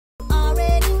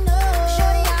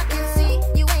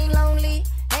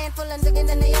and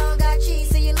then they all got cheese.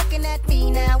 So you're looking at me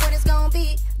now, what it's gonna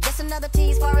be? Just another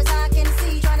tease far as I can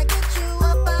see. Trying to get you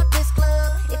up out this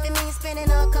club. If it means spending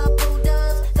a couple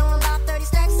dubs, throwing about 30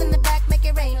 stacks in the back, make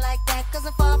it rain like that, cause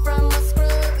I'm far from a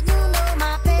scrub. You know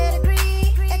my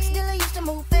pedigree, ex-dealer used to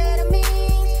move better me.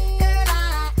 Girl,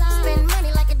 I spend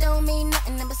money like it don't mean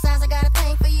nothing, and besides I got a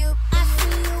thing for you. I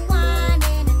see you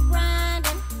whining and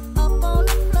grinding up on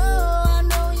the floor. I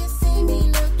know you see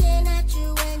me looking at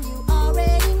you, and you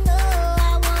already know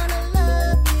I wanna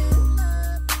love you.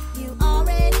 You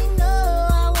already know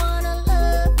I wanna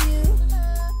love you.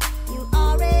 You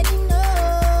already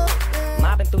know.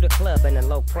 Mobbing through the club in a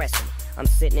low pressing. I'm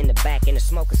sitting in the back in the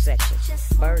smoker section.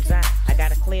 Bird's eye, I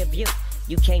got a clear view.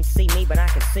 You can't see me, but I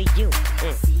can see you.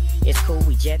 It's cool,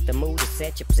 we jet, the mood is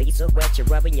set. Your pleats are wet, you're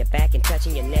rubbing your back and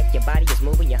touching your neck. Your body is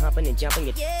moving, you're humping and jumping.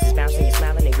 You're bouncing, you're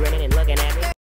smiling and grinning and looking at me.